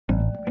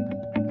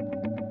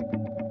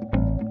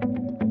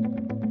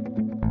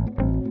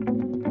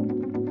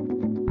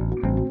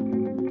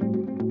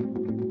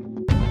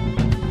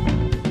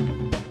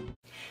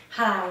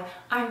Hi,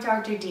 I'm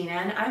Dr. Dena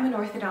and I'm an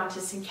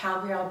orthodontist in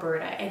Calgary,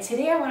 Alberta, and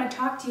today I want to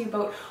talk to you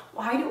about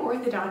why do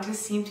orthodontists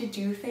seem to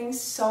do things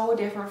so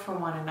different from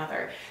one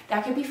another.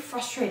 That can be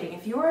frustrating.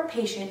 If you are a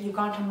patient, you've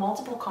gone to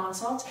multiple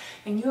consults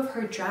and you have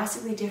heard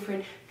drastically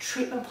different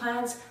treatment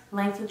plans,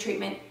 length of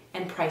treatment,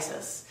 and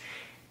prices.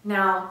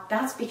 Now,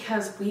 that's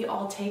because we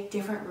all take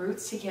different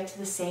routes to get to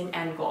the same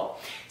end goal.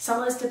 Some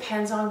of this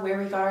depends on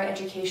where we got our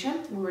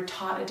education. We were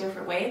taught a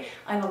different way,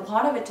 and a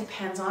lot of it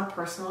depends on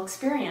personal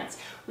experience.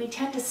 We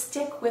tend to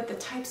stick with the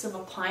types of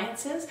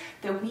appliances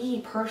that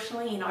we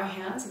personally in our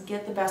hands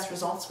get the best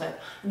results with,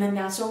 and then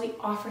that's what we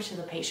offer to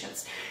the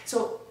patients.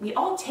 So we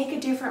all take a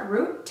different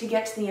route to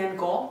get to the end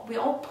goal. We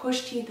all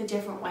push teeth a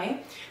different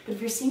way, but if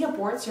you're seeing a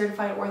board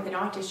certified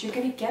orthodontist, you're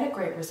going to get a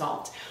great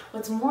result.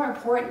 What's more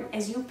important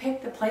is you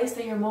pick the place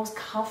that you're most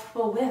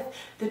comfortable with,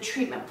 the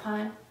treatment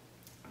plan,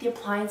 the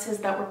appliances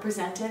that were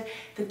presented,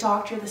 the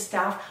doctor, the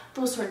staff,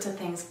 those sorts of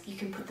things. You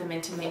can put them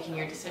into making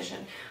your decision.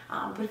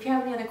 But if you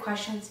have any other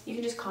questions, you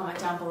can just comment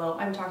down below.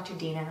 I'm Dr.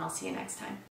 Dena and I'll see you next time.